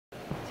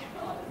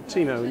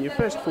Thiemo, in your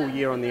first full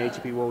year on the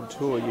ATP World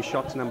Tour, you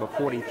shot to number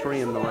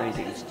 43 in the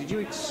rankings. Did you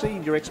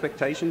exceed your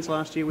expectations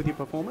last year with your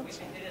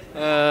performance?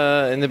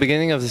 In the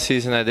beginning of the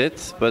season I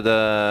did, but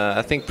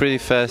I think pretty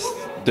fast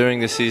during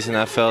the season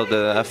I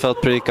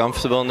felt pretty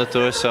comfortable on the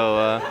tour,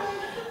 so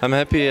I'm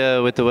happy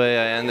with the way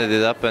I ended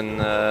it up, and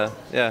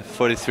yeah,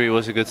 43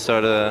 was a good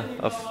start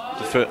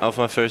of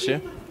my first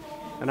year.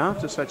 And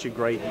after such a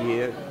great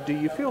year, do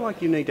you feel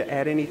like you need to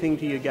add anything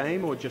to your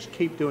game or just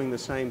keep doing the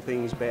same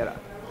things better?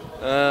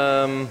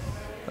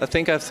 I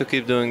think I have to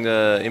keep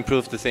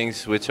improve the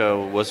things which I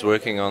was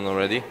working on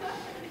already.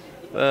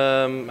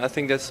 I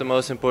think that's the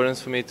most important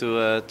for me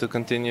to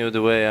continue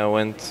the way I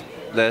went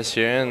last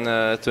year,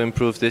 and to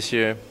improve this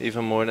year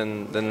even more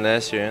than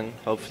last year, and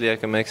hopefully I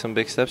can make some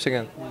big steps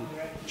again.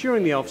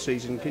 During the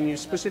off-season, can you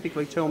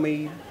specifically tell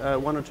me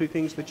one or two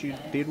things that you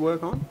did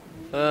work on?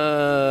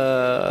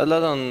 A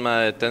lot on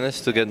my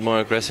tennis to get more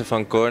aggressive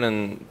on court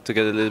and to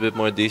get a little bit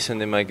more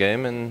decent in my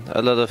game, and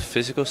a lot of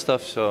physical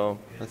stuff, so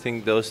I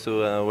think those two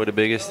were the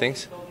biggest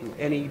things.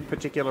 Any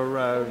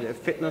particular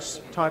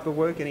fitness type of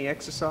work, any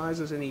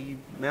exercises, any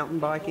mountain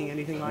biking,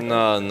 anything like that?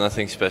 No,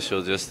 nothing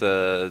special,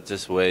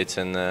 just weights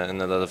and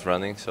a lot of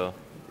running. So.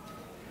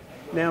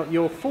 Now,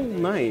 your full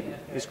name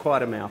is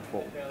quite a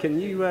mouthful.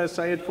 Can you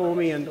say it for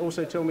me and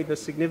also tell me the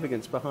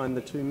significance behind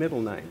the two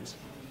middle names?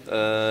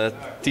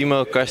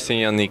 Thiemo, Karsten,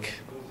 Yannick.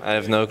 I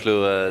have no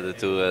clue the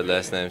two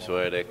last names,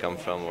 where they come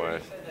from, or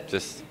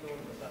just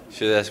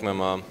should ask my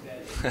mom.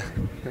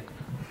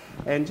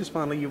 And just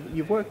finally,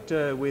 you've worked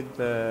with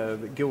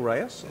Gil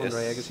Reyes,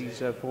 Andre Yes.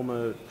 Agassi's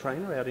former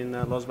trainer out in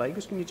Las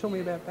Vegas. Can you tell me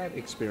about that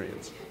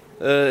experience?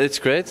 It's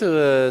great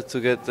to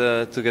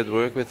get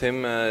work with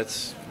him.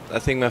 It's I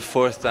think my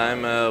fourth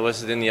time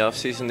was it in the off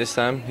season this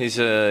time. He's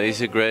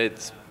a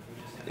great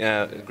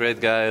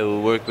guy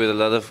who worked with a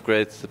lot of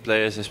great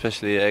players,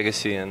 especially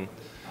Agassi, and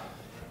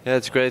yeah,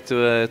 it's great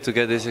to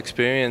get this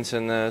experience,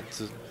 and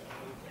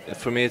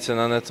for me it's an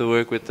honor to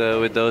work with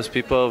those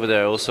people over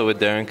there, also with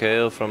Darren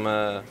Cahill from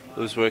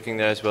who's working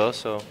there as well.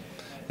 So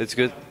it's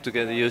good to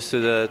get used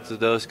to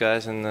those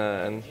guys, and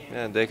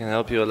yeah, they can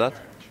help you a lot.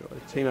 Sure.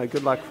 Thiemo,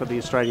 good luck for the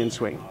Australian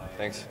swing.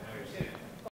 Thanks.